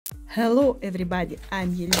Hello everybody,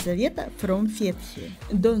 I'm Elizaveta from Fethiye.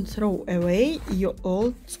 Don't throw away your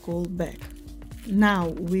old school bag. Now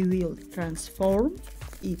we will transform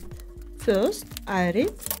it. First, I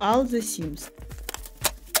rip all the seams.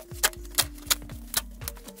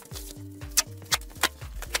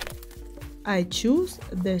 I choose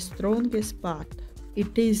the strongest part.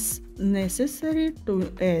 It is necessary to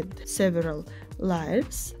add several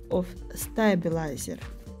layers of stabilizer.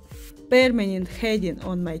 Permanent heading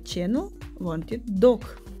on my channel wanted dog.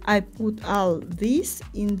 I put all this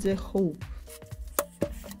in the hoop.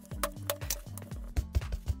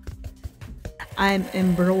 I'm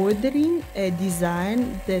embroidering a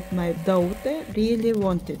design that my daughter really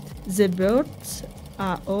wanted. The birds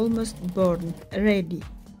are almost born, ready.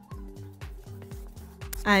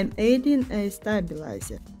 I'm adding a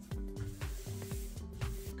stabilizer.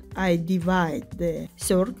 I divide the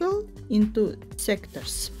circle into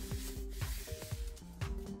sectors.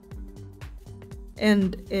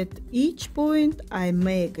 And at each point I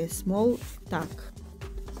make a small tuck.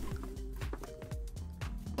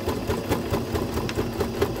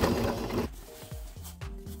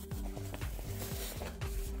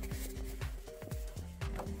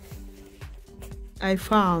 I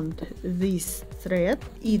found this thread.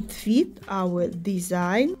 It fit our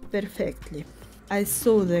design perfectly. I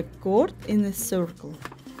sew the cord in a circle.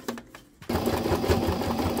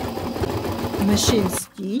 Machine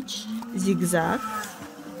stitch, zigzag.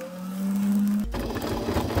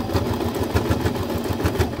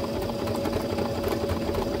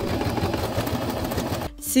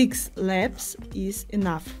 Six laps is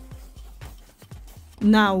enough.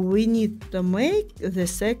 Now we need to make the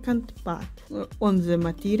second part. On the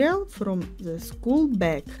material from the school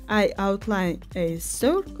bag, I outline a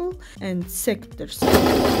circle and sectors.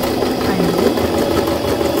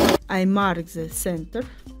 I mark the center.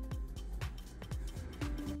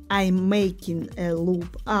 I'm making a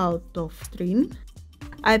loop out of string.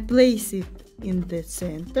 I place it in the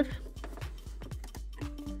center.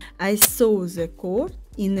 I sew the cord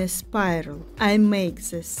in a spiral. I make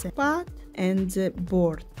the part and the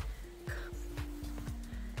board.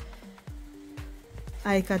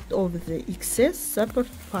 I cut off the excess support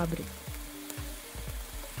fabric.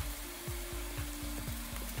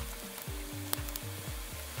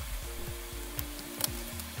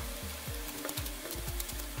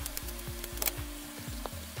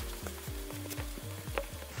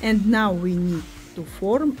 And now we need to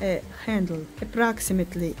form a handle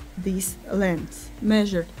approximately this length,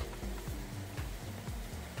 measured.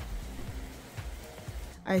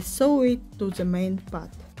 I sew it to the main part.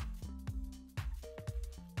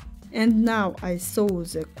 And now I sew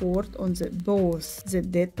the cord on both the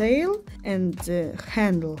detail and the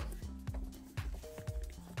handle.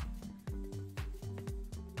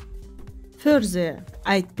 Further,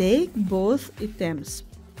 I take both items.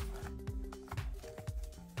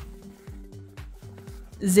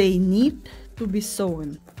 They need to be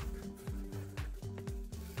sewn.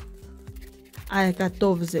 I cut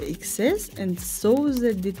off the excess and sew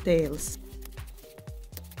the details.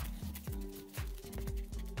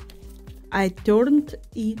 I turned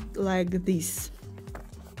it like this.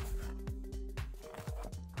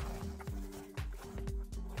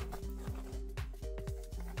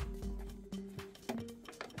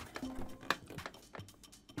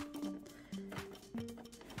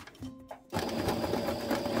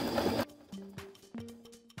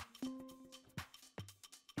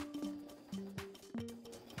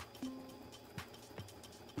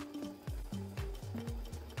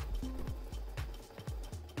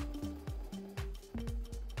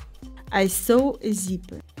 I sew a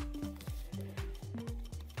zipper.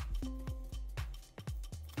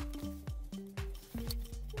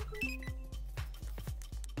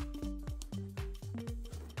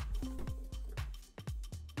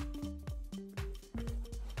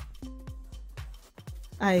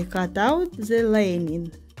 I cut out the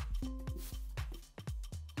lining.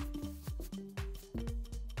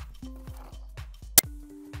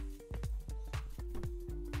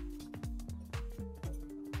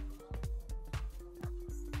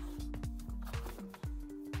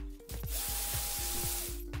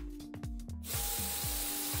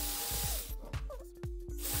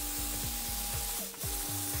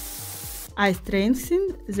 I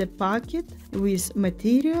strengthened the pocket with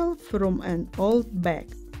material from an old bag.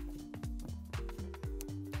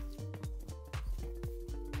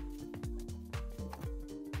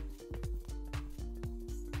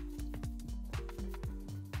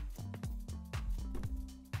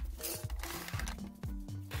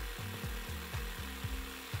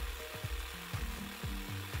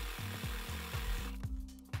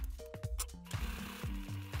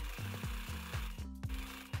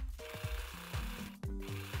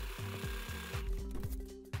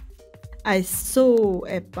 I sew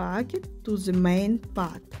a pocket to the main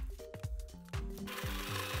part.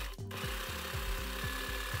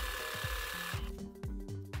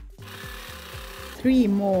 Three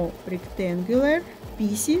more rectangular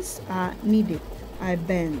pieces are needed. I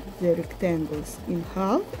bend the rectangles in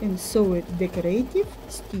half and sew a decorative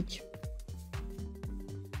stitch.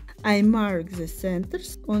 I mark the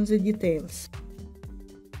centers on the details.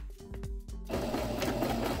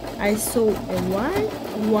 I sew a wide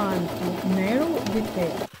one to narrow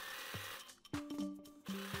detail.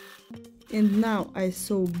 And now I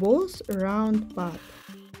sew both round parts.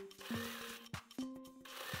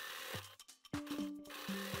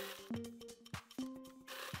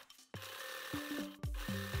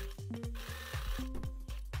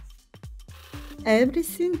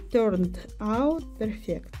 Everything turned out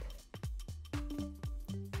perfect.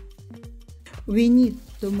 We need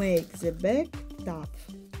to make the bag tough.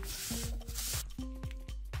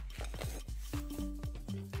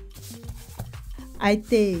 I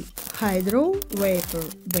take hydro vapor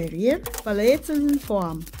barrier polyethylene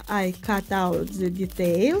foam. I cut out the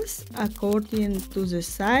details according to the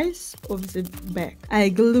size of the bag. I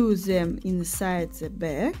glue them inside the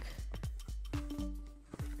bag.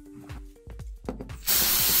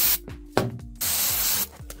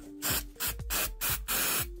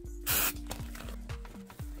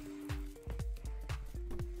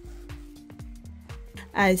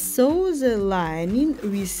 I sew the lining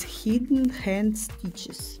with hidden hand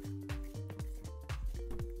stitches.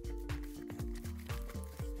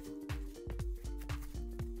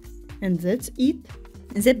 And that's it.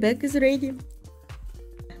 The bag is ready.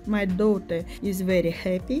 My daughter is very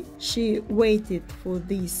happy. She waited for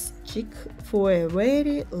this chick for a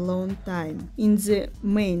very long time. In the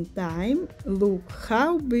meantime, look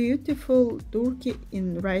how beautiful Turkey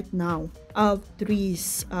is right now. All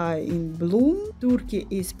trees are in bloom. Turkey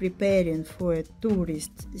is preparing for a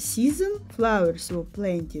tourist season. Flowers were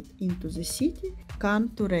planted into the city. Come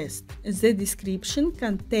to rest. The description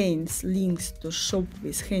contains links to shop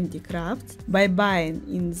with handicrafts. By buying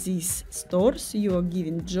in these stores, you are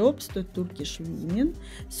giving jobs to Turkish women.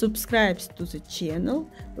 Subscribe to the channel,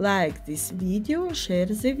 like this video, share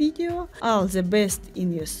the video. All the best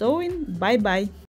in your sewing. Bye bye.